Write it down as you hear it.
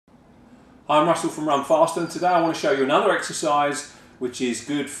I'm Russell from Run Faster, and today I want to show you another exercise which is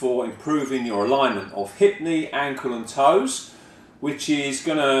good for improving your alignment of hip, knee, ankle and toes, which is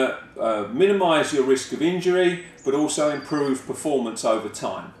going to minimise your risk of injury but also improve performance over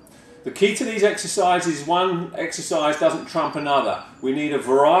time. The key to these exercises is one exercise doesn't trump another. We need a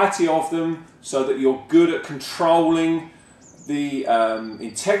variety of them so that you're good at controlling the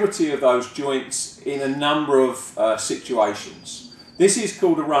integrity of those joints in a number of situations. This is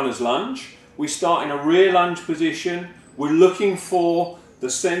called a runner's lunge. We start in a rear lunge position. We're looking for the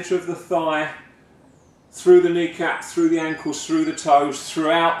centre of the thigh, through the kneecap, through the ankles, through the toes,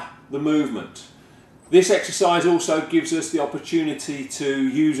 throughout the movement. This exercise also gives us the opportunity to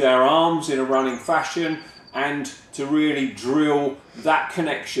use our arms in a running fashion and to really drill that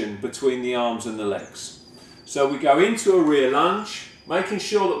connection between the arms and the legs. So we go into a rear lunge, making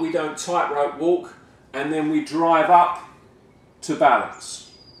sure that we don't tightrope walk, and then we drive up to balance.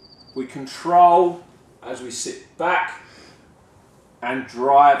 We control as we sit back and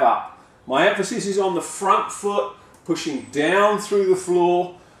drive up. My emphasis is on the front foot, pushing down through the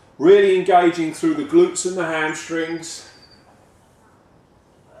floor, really engaging through the glutes and the hamstrings.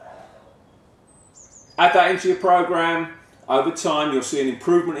 Add that into your program. Over time, you'll see an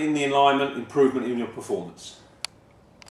improvement in the alignment, improvement in your performance.